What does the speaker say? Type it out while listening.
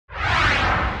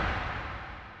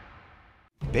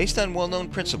Based on well-known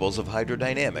principles of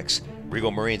hydrodynamics,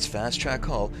 Regal Marine's Fastrac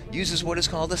hull uses what is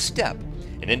called a step,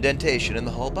 an indentation in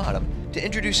the hull bottom, to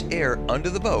introduce air under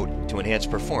the boat to enhance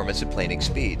performance at planing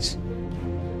speeds.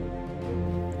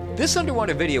 This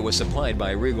underwater video was supplied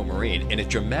by Regal Marine, and it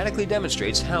dramatically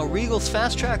demonstrates how Regal's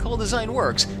Fastrac hull design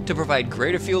works to provide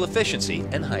greater fuel efficiency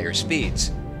and higher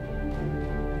speeds.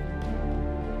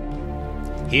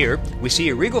 Here, we see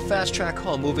a Regal Fastrac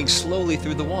hull moving slowly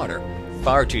through the water,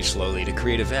 far too slowly to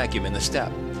create a vacuum in the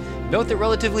step. Note that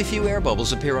relatively few air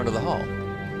bubbles appear under the hull.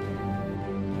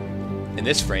 In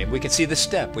this frame, we can see the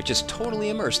step, which is totally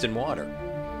immersed in water.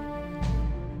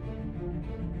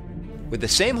 With the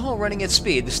same hull running at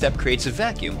speed, the step creates a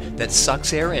vacuum that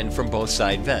sucks air in from both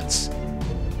side vents.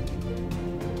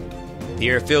 The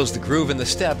air fills the groove in the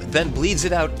step, then bleeds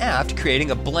it out aft,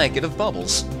 creating a blanket of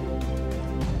bubbles.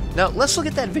 Now let's look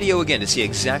at that video again to see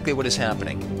exactly what is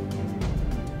happening.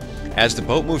 As the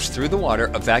boat moves through the water,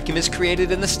 a vacuum is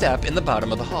created in the step in the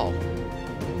bottom of the hull.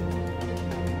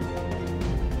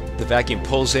 The vacuum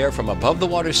pulls air from above the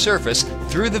water's surface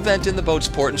through the vent in the boat's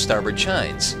port and starboard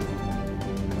chines.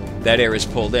 That air is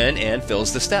pulled in and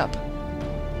fills the step.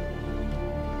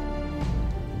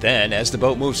 Then, as the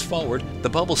boat moves forward, the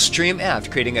bubbles stream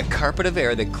aft, creating a carpet of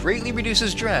air that greatly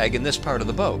reduces drag in this part of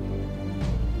the boat.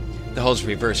 The hull's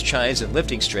reverse chines and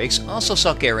lifting strakes also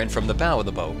suck air in from the bow of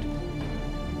the boat,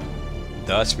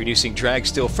 thus reducing drag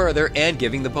still further and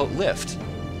giving the boat lift.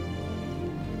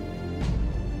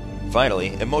 Finally,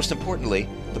 and most importantly,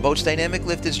 the boat's dynamic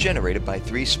lift is generated by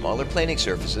 3 smaller planing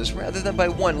surfaces rather than by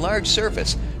one large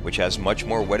surface, which has much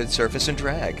more wetted surface and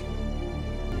drag.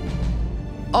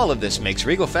 All of this makes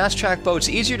Regal Fastrac boats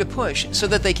easier to push so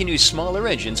that they can use smaller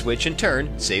engines, which in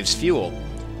turn saves fuel.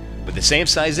 With the same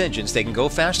size engines, they can go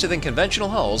faster than conventional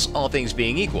hulls, all things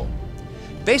being equal.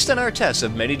 Based on our tests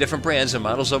of many different brands and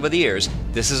models over the years,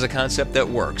 this is a concept that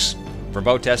works. For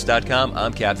BoatTEST.com,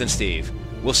 I'm Captain Steve.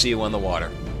 We'll see you on the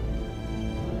water.